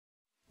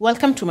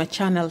Welcome to my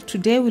channel.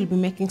 Today we'll be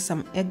making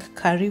some egg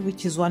curry,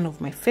 which is one of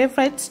my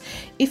favorites.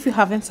 If you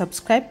haven't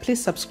subscribed, please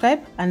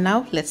subscribe. And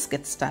now let's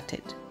get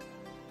started.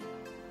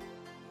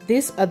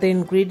 These are the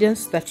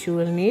ingredients that you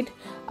will need.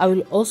 I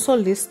will also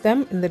list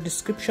them in the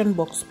description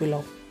box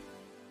below.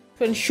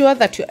 To ensure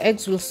that your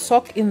eggs will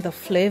soak in the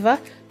flavor,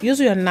 use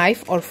your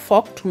knife or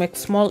fork to make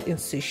small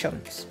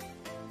incisions.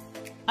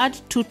 Add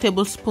 2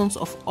 tablespoons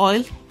of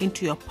oil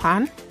into your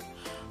pan,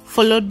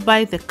 followed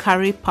by the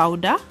curry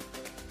powder.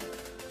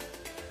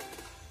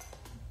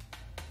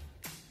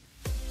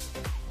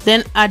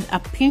 Then add a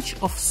pinch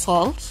of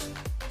salt.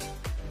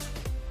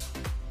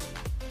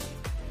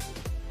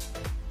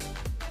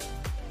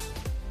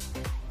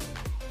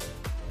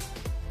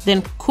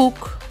 Then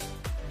cook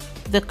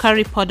the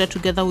curry powder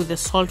together with the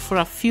salt for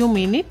a few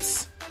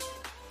minutes,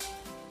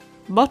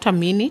 about a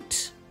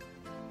minute.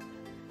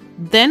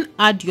 Then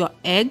add your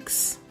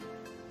eggs.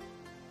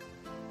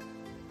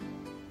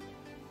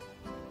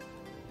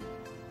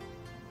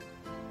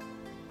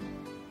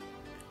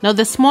 Now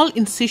the small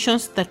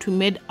incisions that we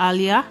made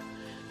earlier,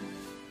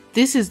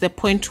 this is the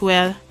point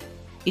where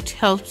it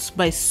helps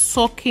by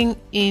soaking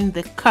in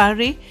the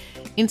curry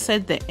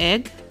inside the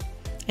egg,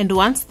 and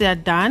once they are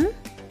done,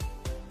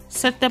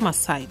 set them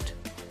aside.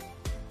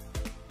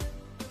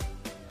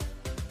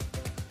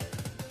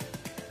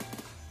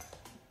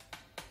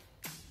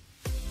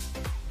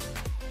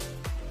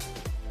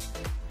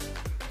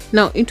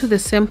 Now into the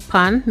same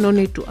pan, no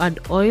need to add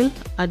oil,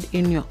 add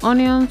in your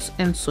onions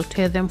and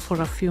saute them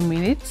for a few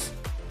minutes.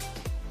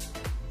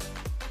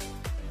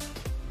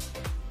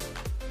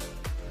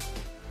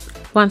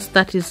 Once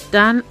that is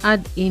done,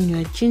 add in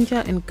your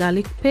ginger and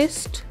garlic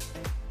paste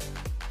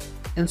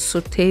and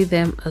saute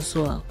them as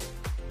well.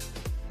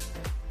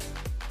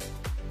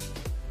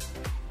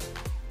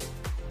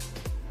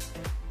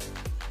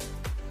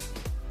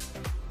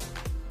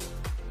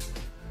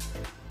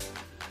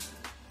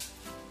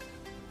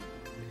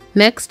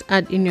 Next,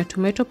 add in your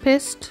tomato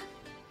paste.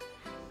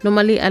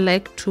 Normally I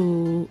like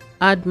to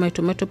add my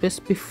tomato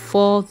paste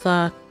before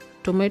the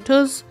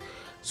tomatoes,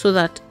 so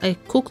that I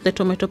cook the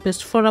tomato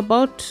paste for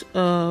about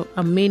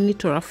a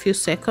minute or a few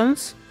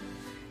seconds,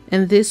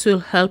 and this will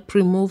help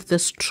remove the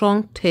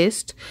strong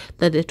taste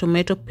that the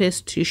tomato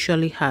paste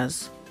usually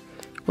has.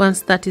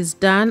 Once that is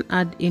done,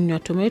 add in your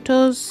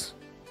tomatoes,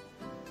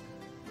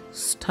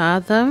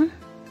 stir them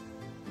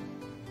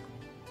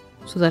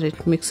so that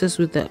it mixes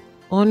with the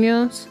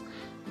onions.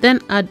 Then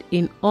add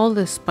in all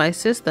the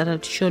spices that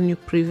I'd shown you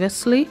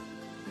previously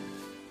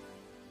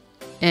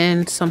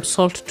and some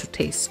salt to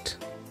taste.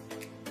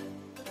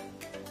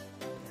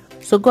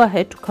 So go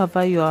ahead to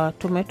cover your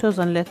tomatoes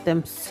and let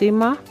them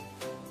simmer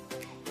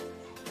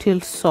till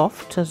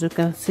soft, as you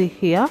can see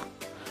here.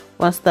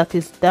 Once that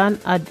is done,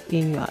 add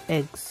in your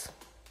eggs.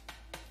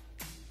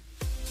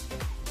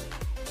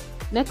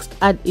 Next,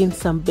 add in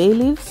some bay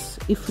leaves.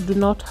 If you do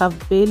not have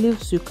bay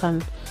leaves, you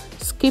can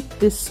skip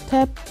this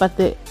step, but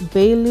the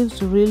bay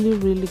leaves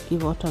really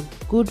give out a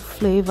good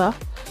flavor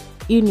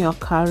in your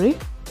curry.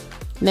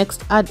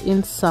 Next, add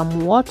in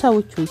some water,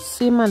 which will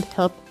simmer and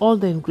help all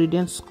the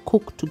ingredients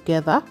cook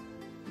together.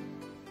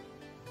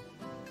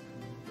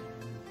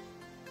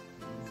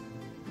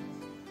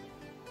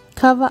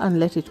 Cover and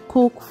let it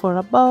cook for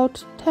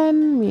about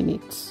 10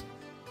 minutes.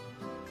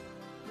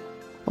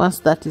 Once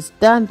that is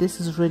done, this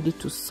is ready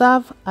to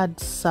serve. Add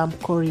some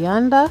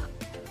coriander,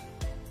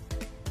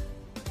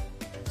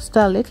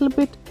 stir a little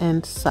bit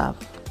and serve.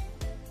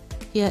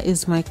 Here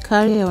is my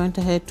curry. I went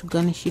ahead to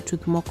garnish it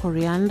with more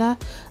coriander.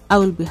 I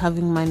will be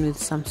having mine with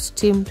some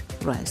steamed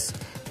rice.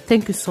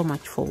 Thank you so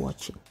much for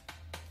watching.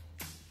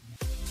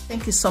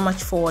 Thank you so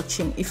much for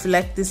watching. If you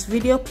like this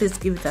video, please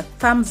give it a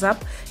thumbs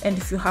up, and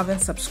if you haven't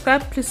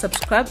subscribed, please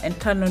subscribe and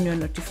turn on your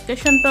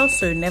notification bell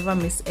so you never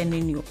miss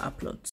any new uploads.